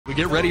We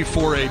get ready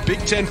for a Big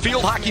Ten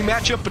field hockey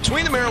matchup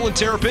between the Maryland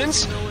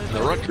Terrapins and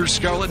the Rutgers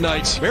Scarlet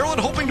Knights. Maryland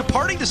hoping to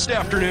party this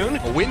afternoon.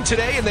 A win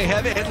today, and they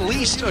have at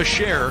least a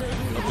share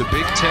of the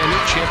Big Ten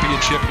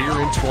championship here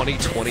in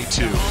 2022.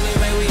 Scores!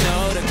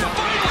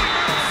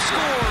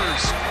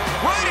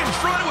 Right in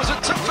front, it was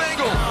a tough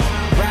angle.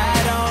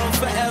 Ride on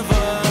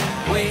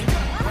forever. Wait.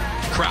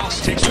 Krause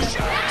takes a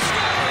shot.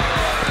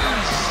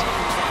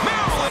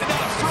 Maryland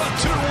up front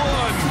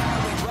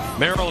 2-1.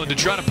 Maryland to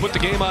try to put the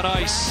game on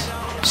ice.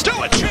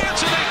 Still a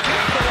chance, and they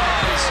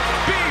capitalize.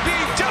 B.B.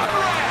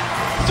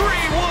 Dumrat,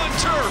 3-1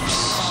 Terps.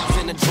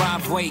 In the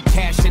driveway,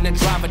 cash in the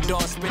driver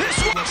door. This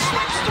one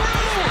slips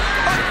through.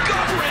 A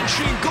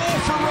gut-wrenching goal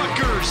for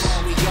Rutgers.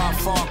 We all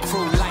fall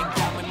crew like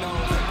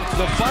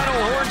dominoes. The final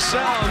horn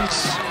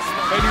sounds,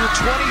 and your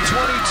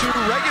 2022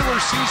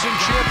 regular season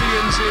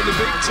champions in the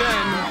Big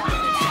Ten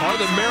are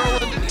the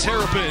Maryland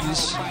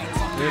Terrapins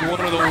in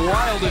one of the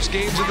wildest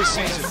games of the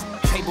season.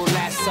 Table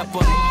last supper,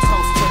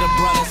 toast to the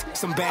brothers,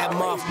 some bad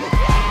muff.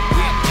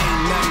 Yeah,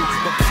 ain't nothing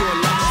but pure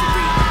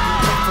luxury.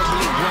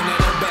 Preferably one of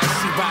the best.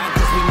 She ride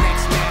cause we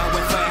next now.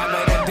 With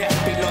forever to death,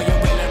 be loyal,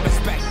 will and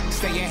respect.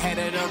 Stay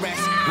ahead of the rest.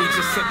 We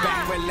just sit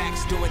back,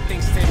 relax, doing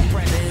things to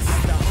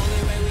impress.